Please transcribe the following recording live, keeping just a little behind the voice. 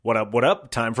What up, what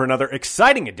up? Time for another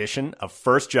exciting edition of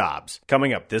First Jobs.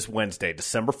 Coming up this Wednesday,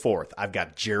 December 4th, I've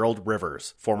got Gerald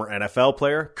Rivers, former NFL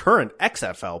player, current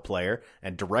XFL player,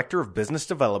 and Director of Business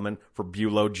Development for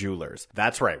Bulow Jewelers.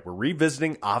 That's right, we're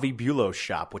revisiting Avi Bulow's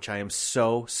shop, which I am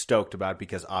so stoked about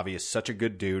because Avi is such a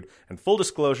good dude. And full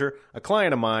disclosure, a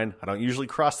client of mine. I don't usually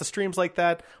cross the streams like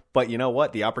that, but you know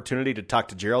what? The opportunity to talk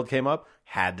to Gerald came up.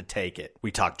 Had to take it. We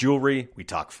talk jewelry, we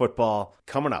talk football.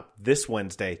 Coming up this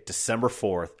Wednesday, December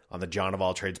 4th on the John of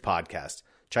All Trades podcast.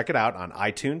 Check it out on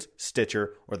iTunes,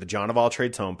 Stitcher, or the John of All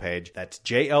Trades homepage. That's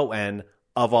JON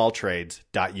of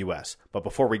alltrades.us. But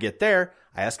before we get there,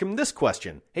 I ask him this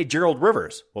question. Hey, Gerald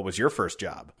Rivers, what was your first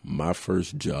job? My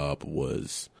first job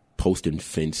was posting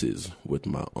fences with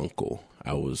my uncle.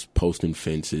 I was posting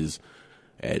fences.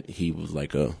 He was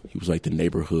like the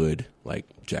neighborhood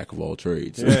jack of all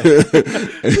trades. Yeah.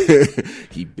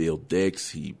 He built decks,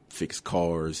 he fixed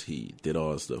cars, he did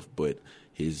all that stuff. But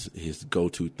his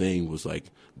go-to thing was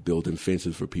building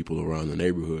fences for people around the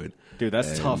neighborhood. Dude,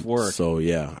 that's tough work. So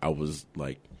yeah, I was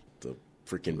like the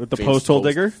freaking with the post hole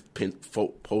digger.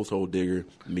 Post hole digger.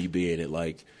 Me being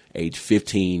at age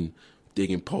 15,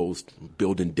 digging posts,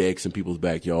 building decks in people's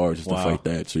backyards and stuff like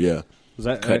that. So yeah. Was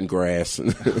that cutting grass?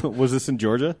 Was this in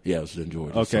Georgia? Yeah, it was in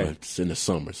Georgia. Okay, so it's in the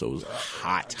summer, so it was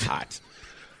hot.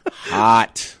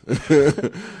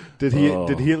 Did he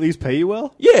at least pay you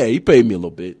well? Yeah, he paid me a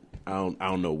little bit. I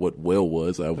don't know what well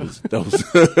was. That was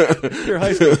You're a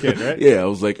high school kid, right? Yeah, I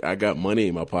was I got money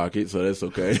in my pocket, so that's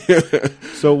okay.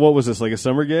 So what was this, like a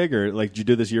summer gig, or did you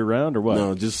do this year round, or what?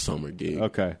 No, just summer gig.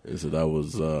 Okay. And so that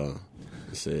was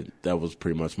that was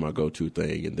pretty much my go-to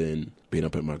thing. And then being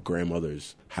up at my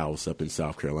grandmother's house up in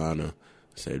South Carolina,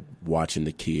 watching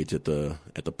the kids at the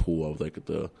pool. I was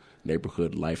the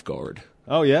neighborhood lifeguard.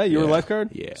 Oh yeah, you were a lifeguard?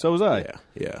 Yeah. So was I.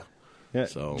 Yeah.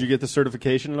 So did you get the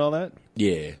certification and all that?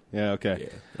 Yeah. Yeah. Okay.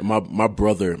 Yeah.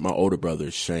 My older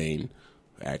brother Shane,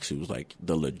 actually was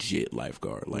the legit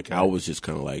lifeguard. Okay. I was just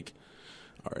kind of all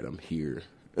right, I'm here.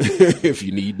 If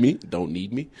you need me, don't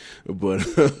need me. But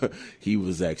he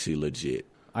was actually legit.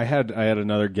 I had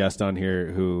another guest on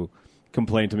here who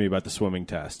complained to me about the swimming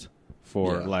test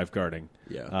for lifeguarding.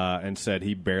 Yeah. And said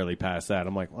he barely passed that.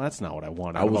 I'm like, well, that's not what I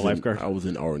want out of a lifeguard. I was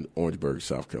in Orangeburg,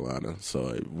 South Carolina, so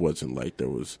it wasn't there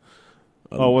was...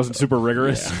 it wasn't super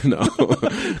rigorous? Yeah, no,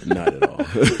 not at all.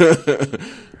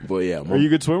 But yeah. Are you a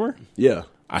good swimmer? Yeah.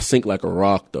 I sink like a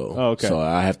rock, though. Oh, okay. So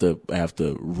I have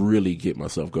to really get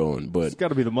myself going. But it's got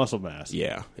to be the muscle mass.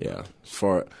 Yeah.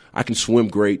 I can swim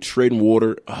great, treading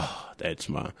water.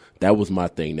 That was my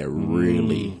thing that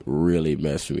really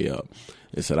messed me up.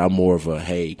 And said I'm more of a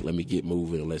hey, let me get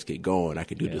moving and let's get going. I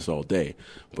can do this all day.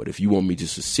 But if you want me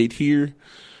just to sit here,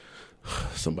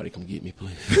 somebody come get me,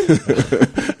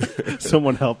 please.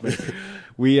 Someone help me.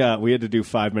 We had to do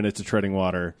 5 minutes of treading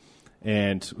water.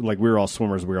 And we were all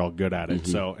swimmers, we were all good at it.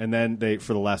 Mm-hmm. So, and then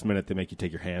for the last minute, they make you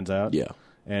take your hands out. Yeah.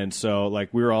 And so,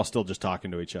 we were all still just talking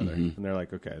to each other, and they're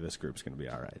like, "Okay, this group's going to be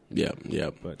all right." Yeah.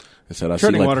 But I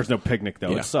treading water's no picnic,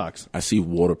 though. Yeah. It sucks. I see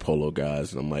water polo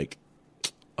guys, and I'm like,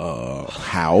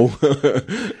 how?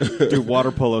 Dude,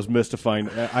 water polo's mystifying.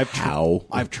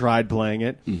 I've tried playing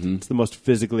it. Mm-hmm. It's the most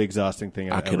physically exhausting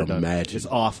thing I've ever done. I could imagine. It's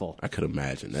awful. I could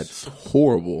imagine. That's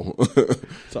horrible.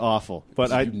 It's awful.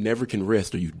 But you never can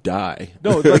rest or you die.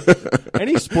 No,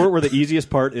 any sport where the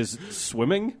easiest part is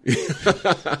swimming,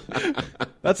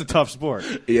 that's a tough sport.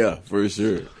 Yeah, for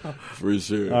sure. For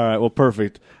sure. All right, well,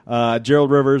 perfect.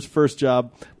 Gerald Rivers, first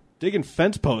job. Digging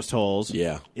fence post holes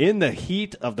in the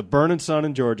heat of the burning sun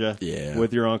in Georgia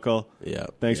with your uncle. Yeah.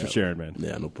 Thanks for sharing, man.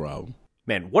 Yeah, no problem.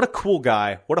 Man, what a cool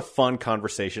guy. What a fun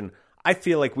conversation. I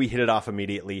feel like we hit it off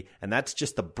immediately, and that's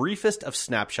just the briefest of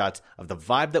snapshots of the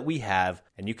vibe that we have,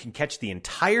 and you can catch the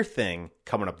entire thing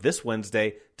coming up this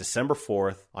Wednesday, December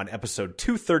 4th, on episode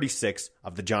 236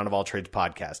 of the John of All Trades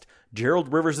podcast.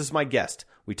 Gerald Rivers is my guest.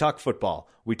 We talk football.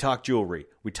 We talk jewelry.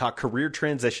 We talk career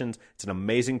transitions. It's an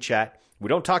amazing chat. We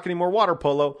don't talk any more water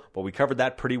polo, but we covered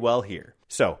that pretty well here.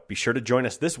 So be sure to join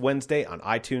us this Wednesday on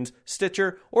iTunes,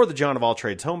 Stitcher, or the John of All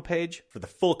Trades homepage for the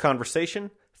full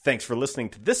conversation. Thanks for listening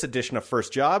to this edition of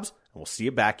First Jobs, and we'll see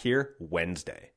you back here Wednesday.